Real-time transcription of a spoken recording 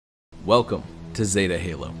Welcome to Zeta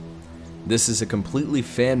Halo. This is a completely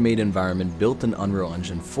fan-made environment built in Unreal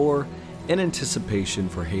Engine 4 in anticipation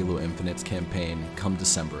for Halo Infinite's campaign come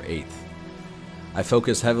December 8th. I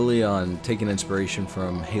focus heavily on taking inspiration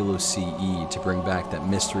from Halo CE to bring back that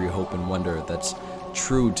mystery, hope, and wonder that's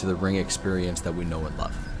true to the Ring experience that we know and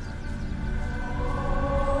love.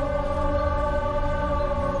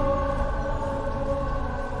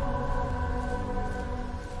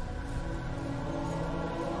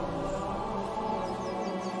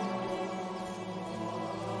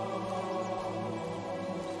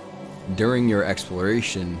 During your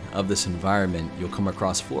exploration of this environment, you'll come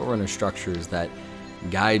across Forerunner structures that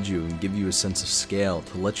guide you and give you a sense of scale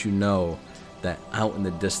to let you know that out in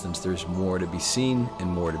the distance there's more to be seen and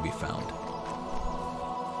more to be found.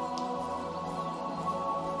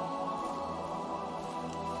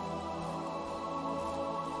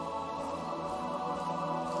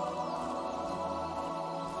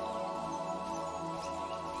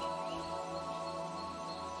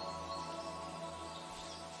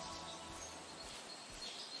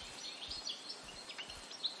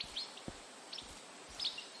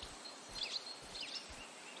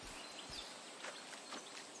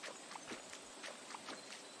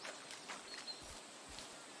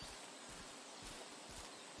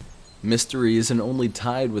 Mystery isn't only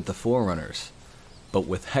tied with the Forerunners, but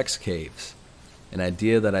with hex caves, an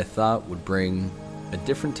idea that I thought would bring a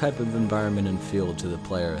different type of environment and feel to the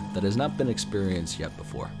player that has not been experienced yet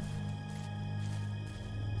before.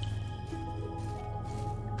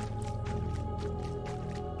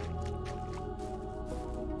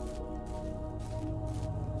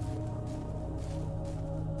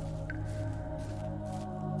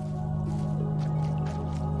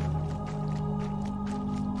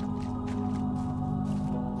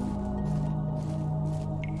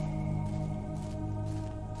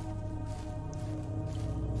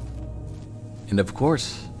 And of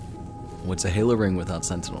course, what's a Halo ring without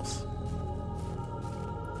sentinels?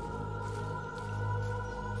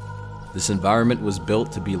 This environment was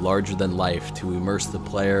built to be larger than life, to immerse the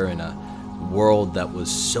player in a world that was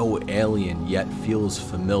so alien yet feels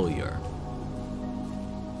familiar.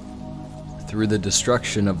 Through the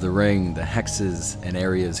destruction of the ring, the hexes and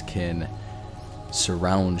areas can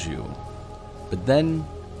surround you. But then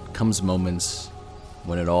comes moments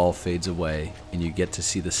when it all fades away and you get to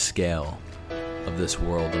see the scale of this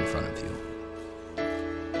world in front of you.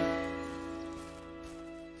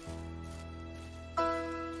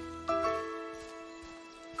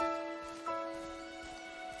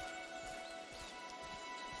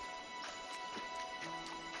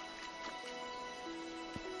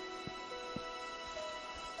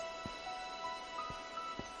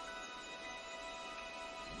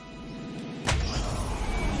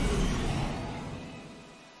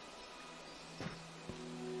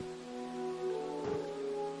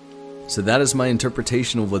 So that is my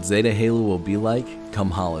interpretation of what Zeta Halo will be like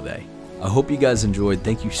come holiday. I hope you guys enjoyed.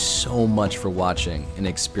 Thank you so much for watching and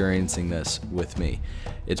experiencing this with me.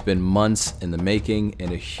 It's been months in the making,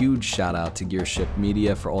 and a huge shout out to Gearship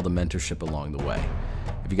Media for all the mentorship along the way.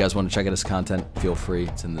 If you guys want to check out his content, feel free,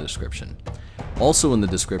 it's in the description. Also in the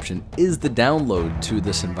description is the download to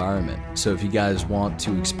this environment. So if you guys want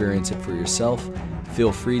to experience it for yourself,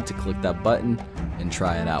 feel free to click that button and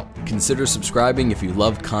try it out. Consider subscribing if you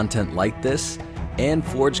love content like this and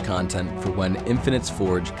Forge content for when Infinite's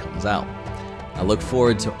Forge comes out. I look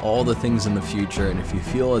forward to all the things in the future, and if you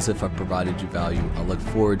feel as if I've provided you value, I look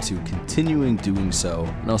forward to continuing doing so,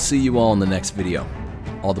 and I'll see you all in the next video.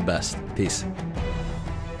 All the best. Peace.